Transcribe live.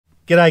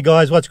G'day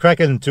guys, what's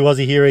cracking?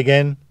 2Aussie here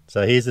again.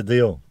 So here's the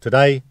deal.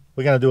 Today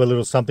we're going to do a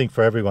little something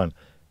for everyone.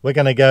 We're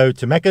going to go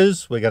to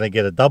Macca's, we're going to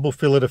get a double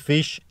fillet of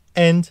fish,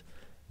 and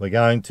we're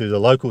going to the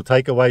local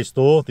takeaway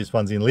store. This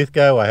one's in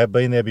Lithgow. I have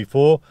been there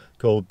before,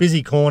 called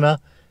Busy Corner.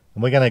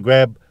 And we're going to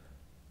grab,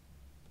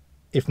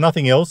 if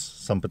nothing else,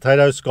 some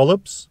potato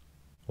scallops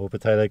or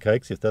potato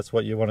cakes, if that's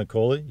what you want to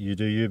call it. You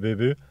do you,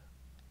 boo-boo.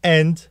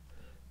 And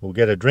we'll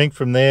get a drink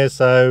from there.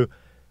 So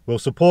we'll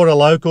support a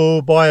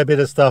local, buy a bit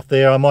of stuff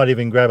there. I might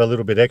even grab a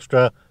little bit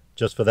extra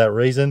just for that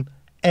reason.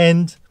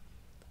 And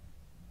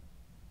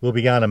we'll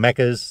be going to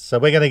Macca's. So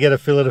we're going to get a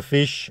fillet of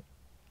fish,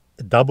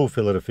 a double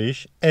fillet of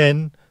fish,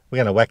 and we're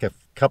going to whack a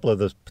couple of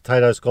the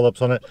potato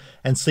scallops on it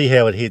and see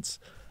how it hits.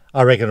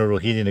 I reckon it'll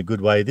hit in a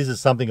good way. This is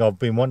something I've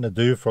been wanting to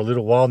do for a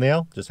little while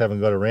now, just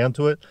haven't got around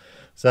to it.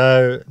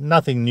 So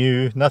nothing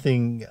new,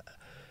 nothing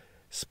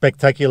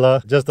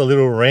spectacular, just a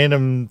little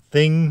random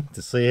thing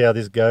to see how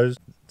this goes.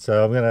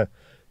 So I'm going to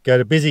go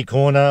to Busy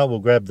Corner, we'll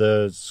grab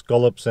the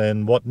scallops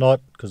and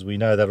whatnot, because we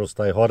know that'll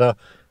stay hotter.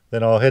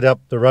 Then I'll head up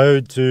the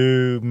road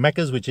to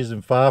Macca's, which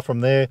isn't far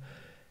from there,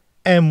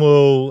 and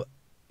we'll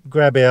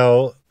grab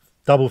our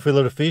double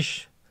fillet of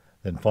fish,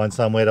 then find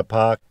somewhere to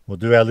park. We'll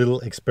do our little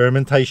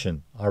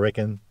experimentation. I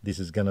reckon this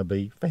is going to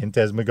be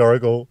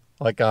phantasmagorical.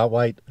 I can't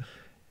wait.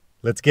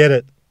 Let's get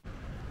it.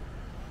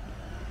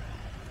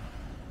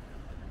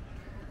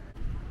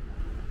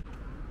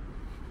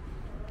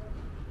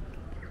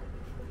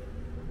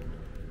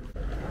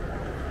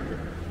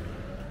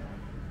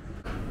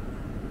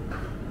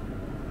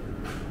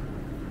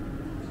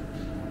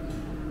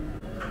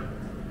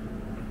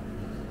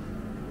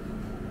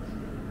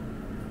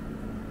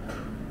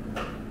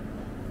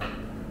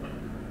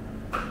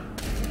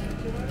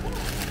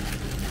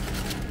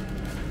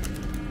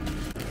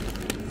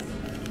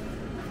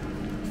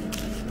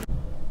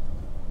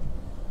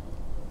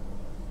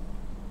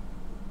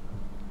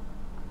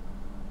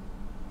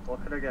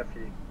 What can I get for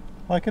you?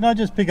 Hi, can I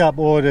just pick up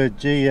order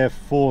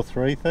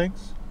GF43,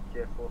 thanks?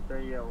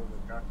 GF43, yeah, all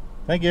the car.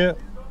 Thank you.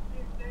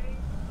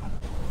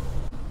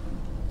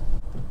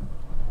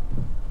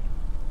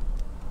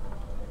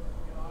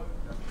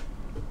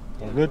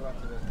 All good?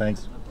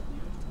 Thanks.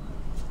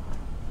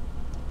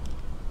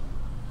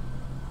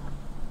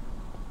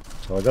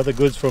 So I got the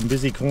goods from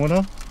Busy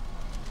Corner.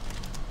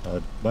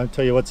 I won't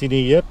tell you what's in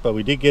here yet, but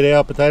we did get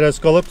our potato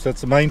scallops, that's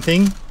the main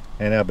thing,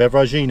 and our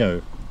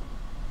beveragino.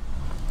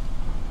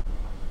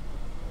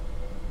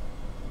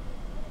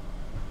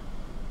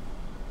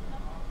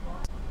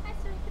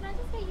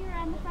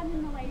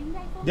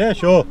 Yeah,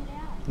 sure.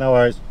 No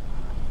worries.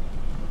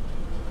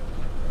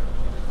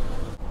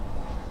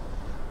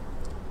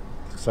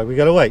 Looks like we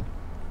gotta wait.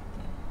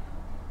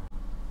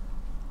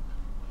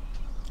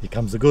 Here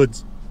comes the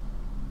goods.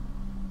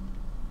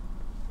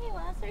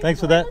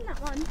 Thanks for that.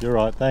 You're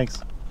right, thanks.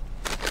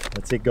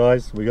 That's it,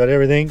 guys. We got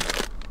everything.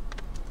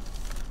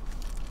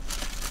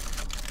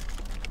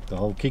 The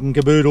whole kit and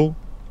caboodle.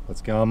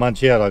 Let's go and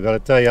munch out, I gotta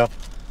tell you.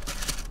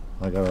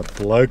 I got a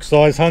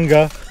bloke-size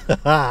hunger.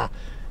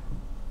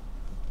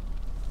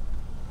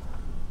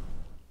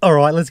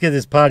 Alright, let's get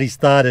this party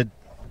started.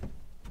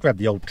 Grab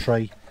the old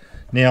tray.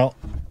 Now,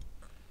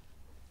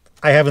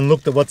 I haven't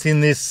looked at what's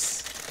in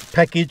this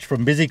package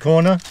from Busy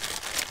Corner.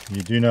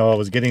 You do know I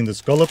was getting the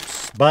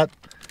scallops, but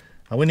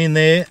I went in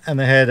there and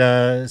they had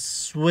a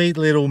sweet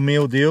little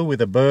meal deal with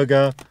a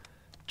burger,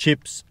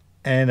 chips,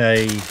 and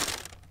a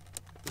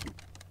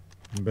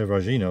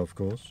beveragino, of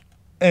course.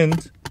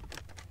 And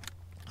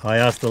I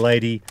asked the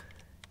lady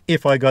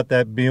if I got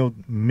that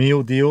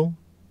meal deal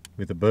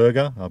with a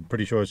burger, I'm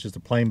pretty sure it's just a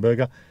plain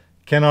burger,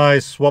 can I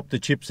swap the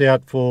chips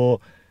out for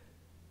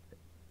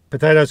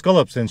potato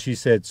scallops? And she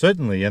said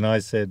certainly. And I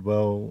said,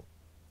 well,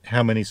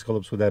 how many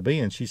scallops would that be?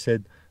 And she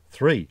said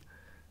 3.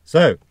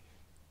 So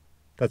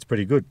that's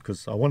pretty good,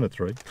 because I wanted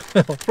 3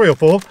 3 or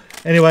 4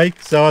 anyway.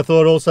 So I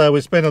thought also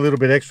we spent a little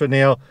bit extra.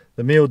 Now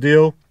the meal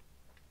deal,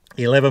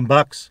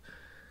 $11.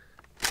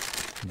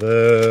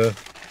 The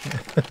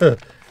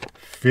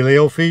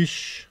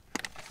Filet-O-Fish,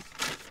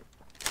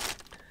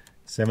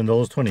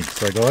 $7.20.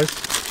 So guys,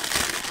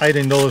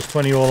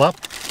 $18.20 all up.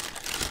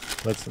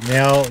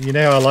 Now, you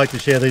know I like to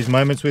share these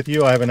moments with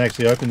you. I haven't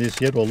actually opened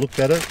this yet or looked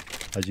at it.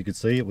 As you can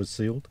see, it was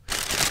sealed.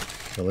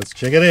 So let's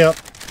check it out.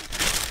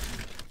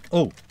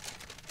 Oh,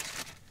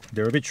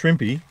 they're a bit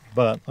shrimpy,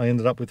 but I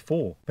ended up with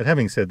 4. But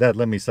having said that,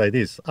 let me say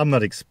this. I'm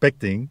not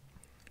expecting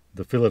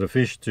the fillet of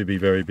fish to be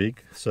very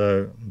big,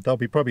 so they'll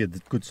be probably a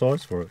good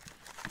size for it.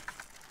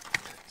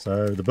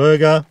 So the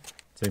burger,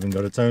 it's even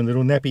got its own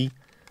little nappy.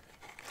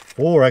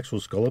 4 actual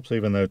scallops,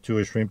 even though 2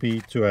 are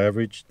shrimpy, 2 are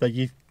average.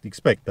 You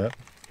expect that.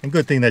 And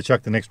good thing they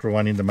chucked an extra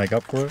one in to make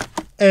up for it.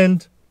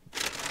 And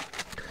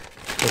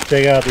let's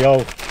check out the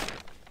old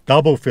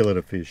double fillet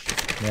of fish.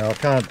 Now I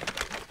can't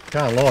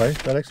lie,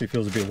 that actually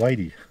feels a bit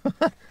weighty.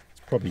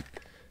 It's probably,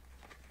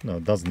 no,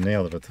 it doesn't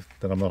now that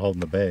I'm not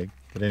holding the bag.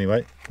 But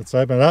anyway, let's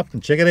open it up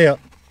and check it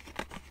out.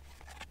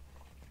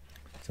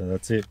 So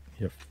that's it,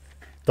 your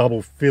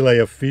double fillet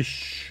of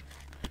fish,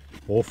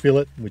 or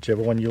fillet,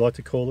 whichever one you like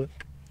to call it.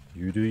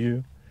 You do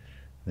you.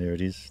 There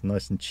it is,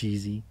 nice and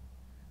cheesy.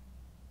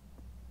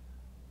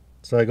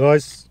 So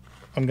guys,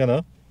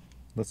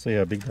 let's see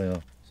how big they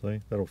are.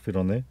 See, that'll fit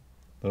on there.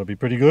 That'll be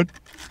pretty good.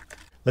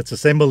 Let's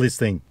assemble this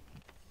thing.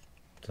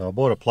 So I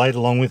bought a plate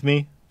along with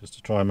me, just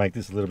to try and make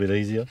this a little bit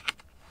easier.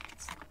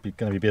 It's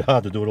going to be a bit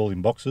hard to do it all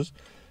in boxes.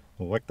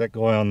 We'll whack that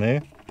guy on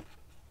there.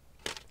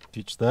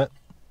 Ditch that.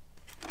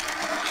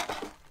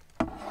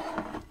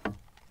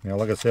 Now,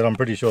 like I said, I'm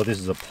pretty sure this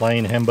is a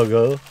plain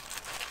hamburger.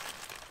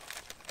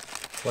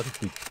 Bloody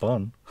big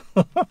bun.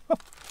 Let's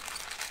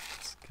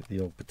get the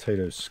old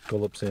potato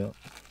scallops out.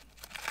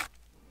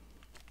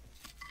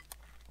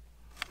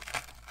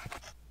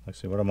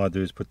 Actually, what I might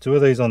do is put 2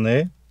 of these on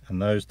there,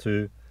 and those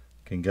 2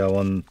 can go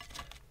on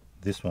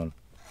this one.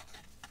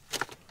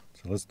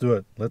 So let's do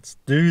it. Let's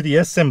do the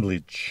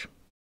assemblage.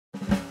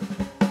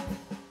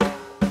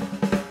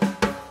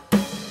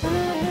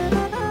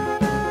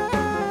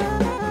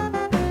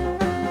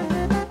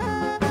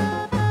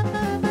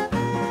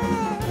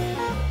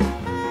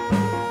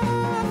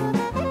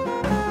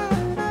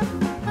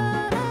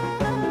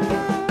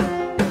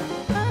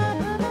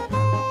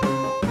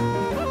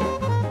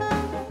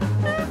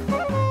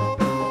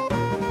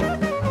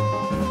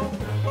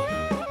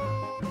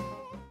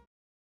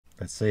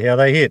 Let's see how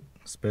they hit,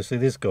 especially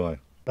this guy.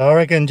 I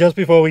reckon just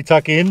before we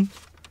tuck in,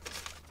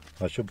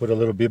 I should put a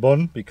little bib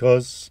on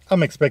because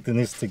I'm expecting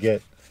this to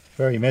get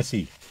very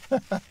messy.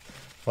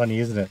 Funny,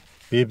 isn't it?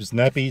 Bibs,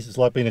 nappies, it's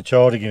like being a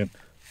child again.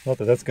 Not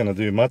that that's going to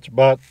do much,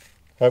 but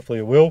hopefully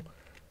it will.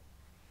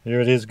 Here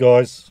it is,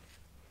 guys.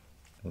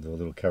 We'll do a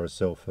little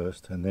carousel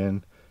first, and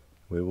then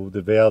we will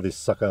devour this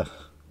sucker.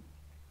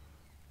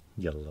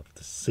 You'll love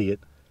to see it.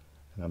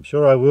 And I'm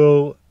sure I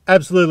will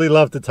absolutely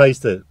love to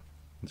taste it.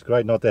 It's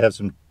great not to have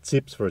some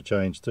tips for a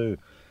change too.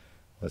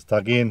 Let's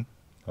tuck in.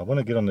 I want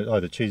to get on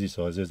the cheesy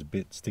side. There's a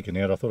bit sticking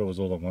out. I thought it was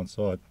all on one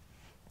side.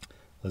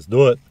 Let's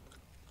do it.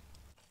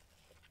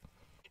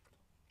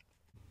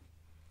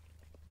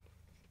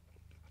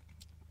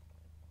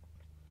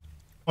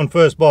 On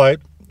first bite,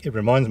 it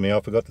reminds me, I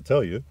forgot to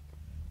tell you,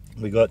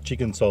 we got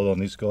chicken salt on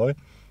this guy.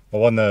 I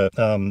on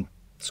the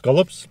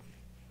scallops.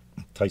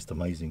 Tastes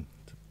amazing.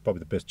 It's probably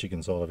the best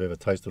chicken salt I've ever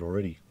tasted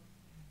already.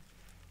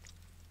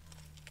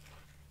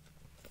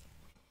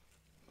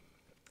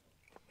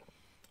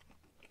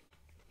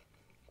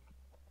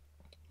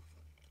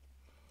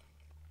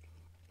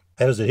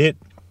 How does it hit?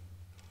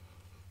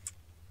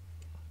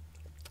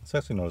 It's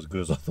actually not as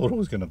good as I thought it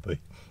was going to be.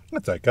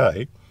 That's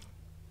okay.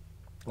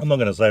 I'm not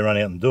going to say run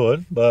out and do it,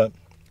 but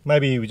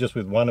maybe just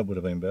with one it would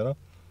have been better.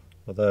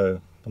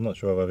 Although I'm not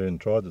sure if I've even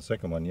tried the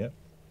second one yet.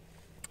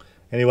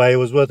 Anyway, it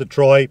was worth a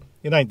try.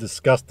 It ain't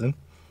disgusting,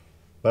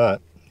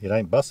 but it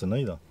ain't busting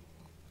either.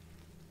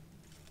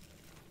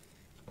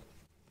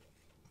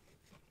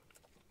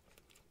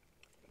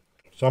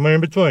 Somewhere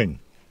in between.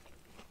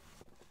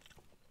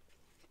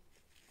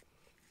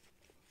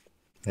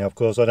 Now, of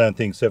course, I don't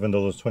think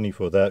 $7.20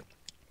 for that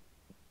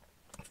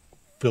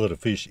fillet of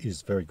fish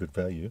is very good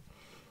value.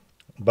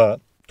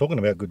 But talking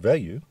about good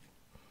value,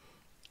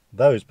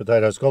 those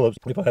potato scallops,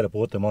 if I had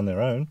bought them on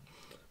their own,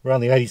 were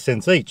only 80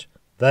 cents each.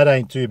 That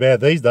ain't too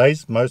bad these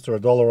days. Most are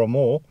 $1 or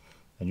more,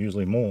 and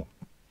usually more.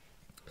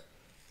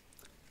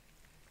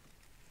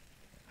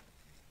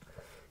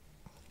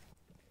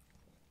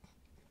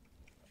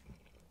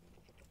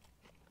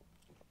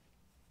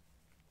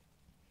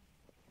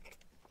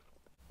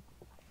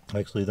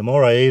 Actually, the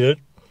more I eat it,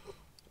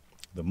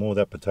 the more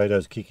that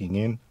potato's kicking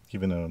in,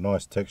 giving it a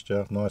nice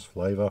texture, nice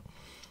flavour.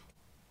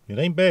 It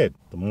ain't bad.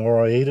 The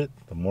more I eat it,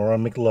 the more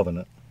I'm loving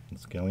it.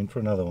 Let's go in for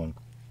another one.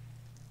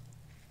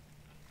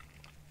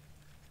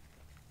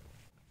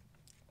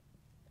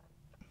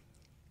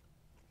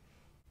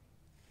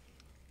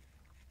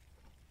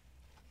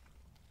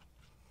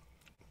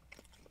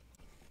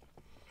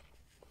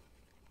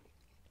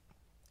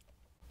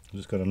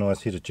 Just got a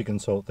nice hit of chicken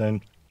salt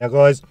then. Now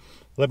guys,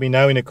 let me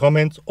know in the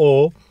comments,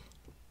 or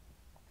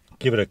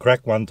give it a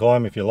crack one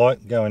time if you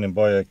like. Go in and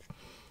buy a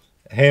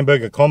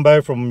hamburger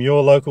combo from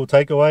your local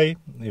takeaway,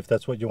 if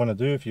that's what you want to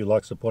do, if you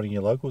like supporting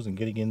your locals and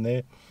getting in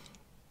there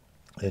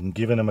and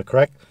giving them a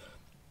crack.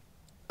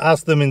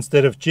 Ask them,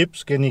 instead of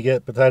chips, can you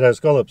get potato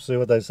scallops? See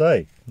what they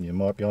say. You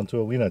might be onto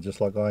a winner, just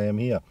like I am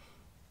here.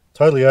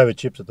 Totally over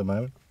chips at the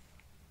moment.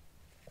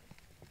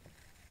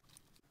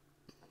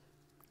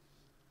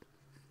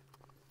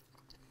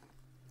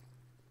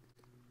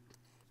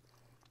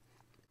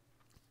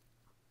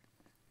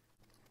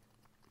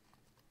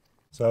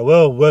 So,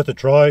 well, worth a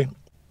try.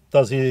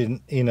 Does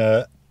it in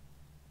a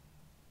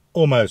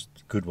almost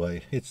good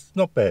way. It's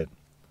not bad.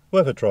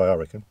 Worth a try, I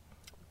reckon.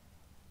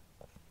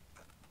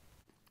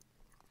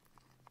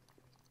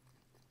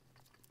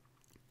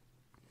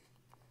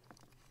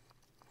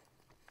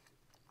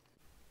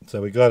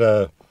 So we got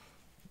a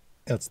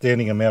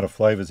outstanding amount of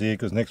flavours here,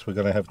 because next we're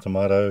going to have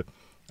tomato,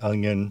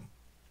 onion,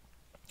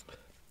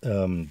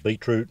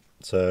 beetroot.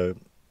 So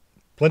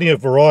plenty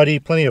of variety,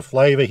 plenty of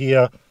flavour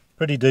here.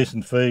 Pretty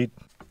decent feed.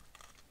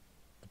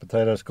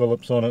 Potato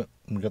scallops on it,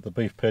 and we've got the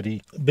beef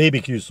patty,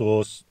 BBQ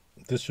sauce.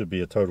 This should be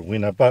a total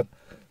winner, but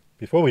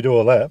before we do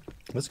all that,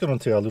 let's get on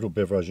to our little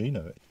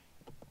beveragino.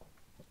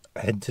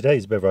 And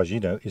today's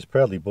beveragino is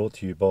proudly brought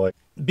to you by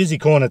Busy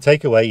Corner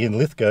Takeaway in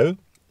Lithgow.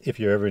 If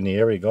you're ever in the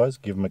area, guys,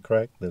 give them a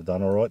crack. They've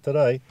done all right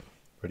today.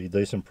 Pretty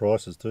decent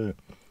prices too.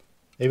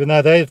 Even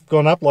though they've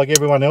gone up like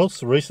everyone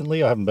else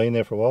recently, I haven't been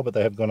there for a while, but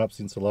they have gone up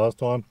since the last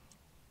time.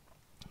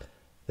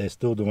 They're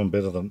still doing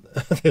better than,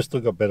 they've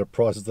still got better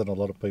prices than a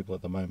lot of people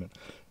at the moment.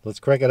 Let's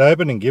crack it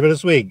open and give it a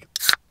swig.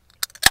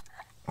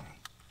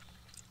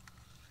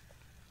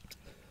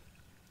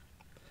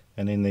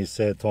 And in these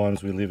sad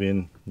times we live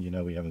in, you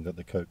know we haven't got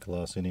the Coke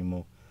glass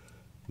anymore.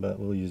 But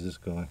we'll use this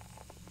guy.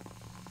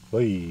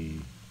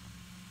 Whee!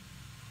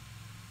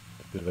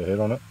 Bit of a head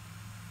on it.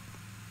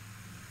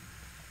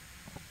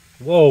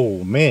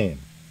 Whoa, man!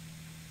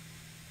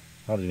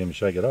 I didn't even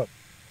shake it up.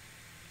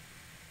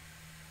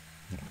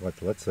 Wait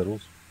till that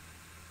settles.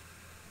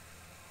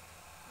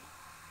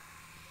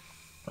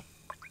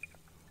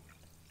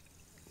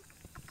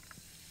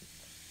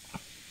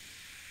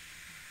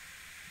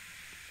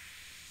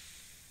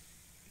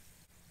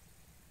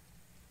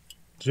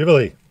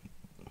 Jubilee.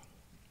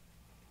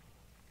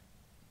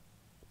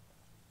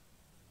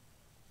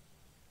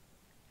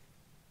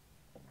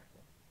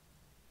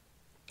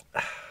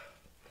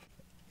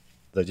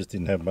 They just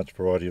didn't have much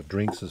variety of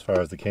drinks as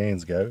far as the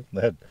cans go. They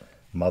had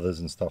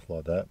mothers and stuff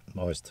like that,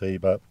 iced tea,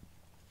 but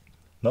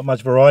not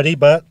much variety,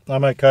 but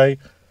I'm okay.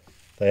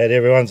 They had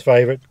everyone's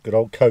favourite, good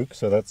old Coke,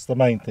 so that's the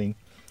main thing.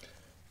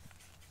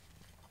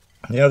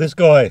 Now this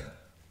guy,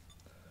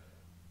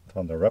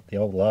 time to wrap the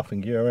old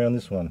laughing gear around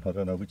this one. I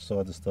don't know which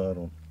side to start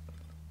on.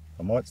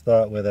 I might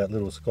start where that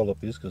little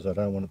scallop is because I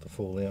don't want it to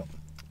fall out.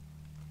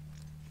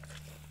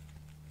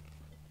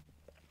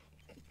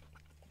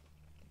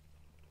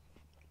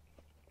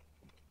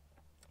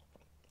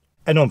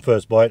 And on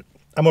first bite,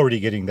 I'm already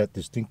getting that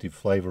distinctive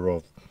flavour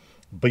of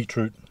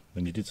beetroot.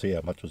 And you did see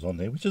how much was on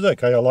there, which is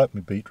okay. I like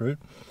my beetroot.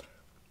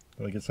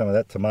 Got to get some of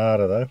that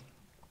tomato though.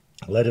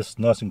 Lettuce,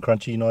 nice and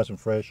crunchy, nice and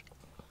fresh.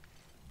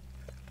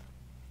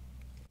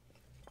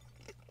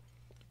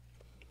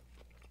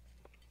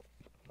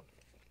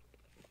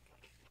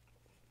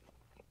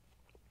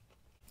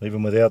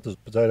 Even without the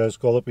potato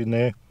scallop in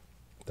there,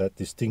 that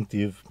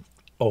distinctive,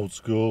 old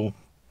school,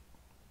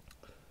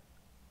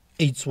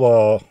 eats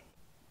while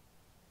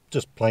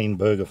just plain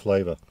burger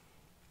flavour.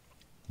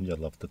 You'd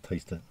love to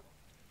taste it.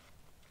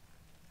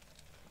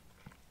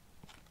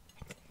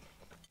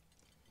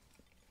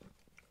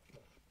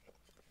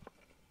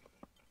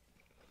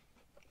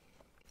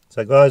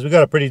 So guys, we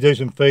got a pretty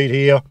decent feed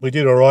here. We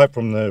did alright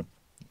from the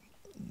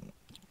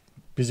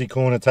Busy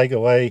Corner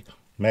Takeaway.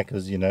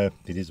 Macca's, you know,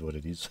 it is what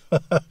it is.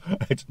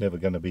 It's never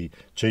going to be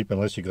cheap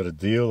unless you got a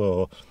deal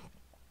or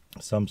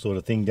some sort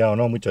of thing going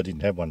on, which I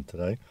didn't have one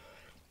today.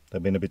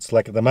 They've been a bit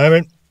slack at the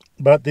moment.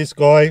 But this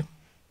guy,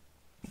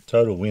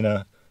 total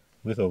winner,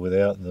 with or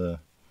without the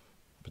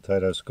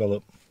potato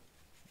scallop,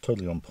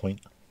 totally on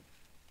point.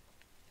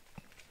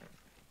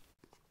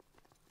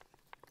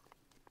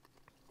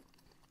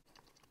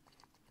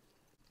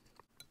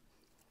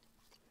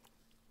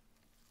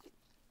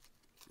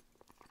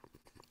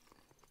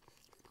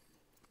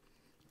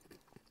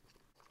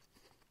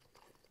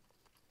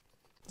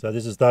 So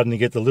this is starting to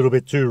get a little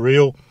bit too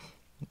real.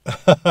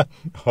 I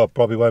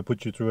probably won't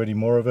put you through any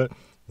more of it.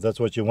 That's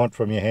what you want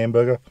from your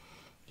hamburger.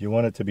 You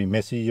want it to be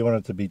messy, you want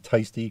it to be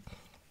tasty.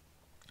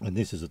 And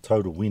this is a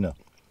total winner.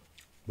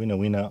 Winner,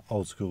 winner,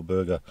 old school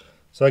burger.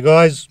 So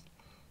guys,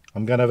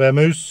 I'm going to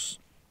vamoose.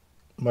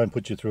 Won't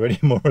put you through any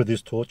more of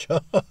this torture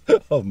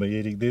of me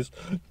eating this.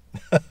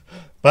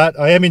 But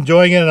I am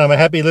enjoying it and I'm a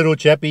happy little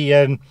chappy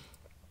and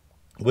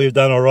we've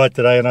done alright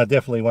today and I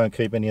definitely won't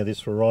keep any of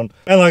this for Ron.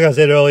 And like I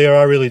said earlier,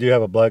 I really do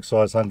have a bloke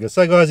size hunger.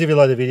 So guys, if you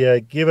like the video,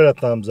 give it a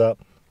thumbs up.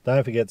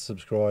 Don't forget to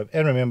subscribe.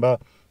 And remember,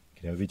 you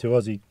can never be too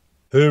Aussie.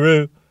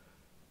 Hooroo!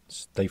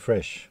 Stay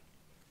fresh.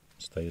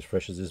 Stay as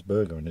fresh as this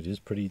burger. And it is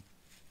pretty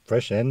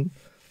fresh and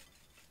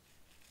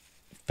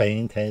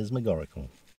phantasmagorical.